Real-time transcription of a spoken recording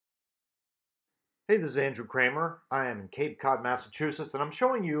Hey, this is Andrew Kramer. I am in Cape Cod, Massachusetts, and I'm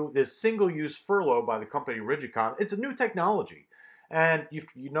showing you this single-use Furlow by the company Rigicon. It's a new technology. And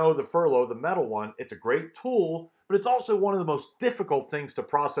if you know the Furlow, the metal one, it's a great tool, but it's also one of the most difficult things to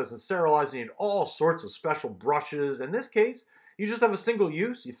process and sterilize. You need all sorts of special brushes. In this case, you just have a single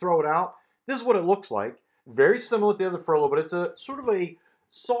use, you throw it out. This is what it looks like. Very similar to the other Furlow, but it's a sort of a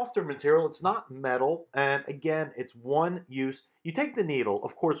softer material. It's not metal, and again, it's one use. You take the needle,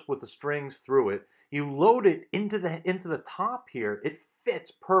 of course, with the strings through it. You load it into the top here. It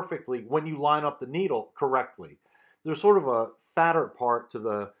fits perfectly when you line up the needle correctly. There's sort of a fatter part to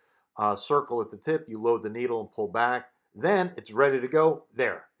the circle at the tip. You load the needle and pull back. Then it's ready to go.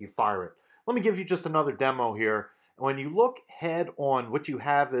 There, you fire it. Let me give you just another demo here. When you look head on, what you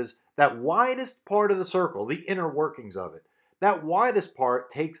have is that widest part of the circle, the inner workings of it. That widest part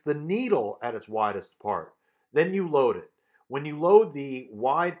takes the needle at its widest part. Then you load it. When you load the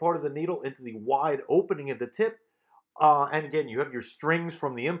wide part of the needle into the wide opening at the tip, and again, you have your strings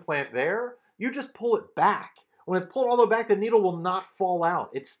from the implant there, you just pull it back. When it's pulled all the way back, the needle will not fall out.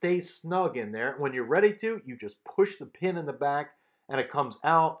 It stays snug in there. When you're ready to, you just push the pin in the back and it comes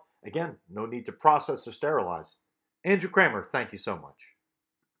out. Again, no need to process or sterilize. Andrew Kramer, thank you so much.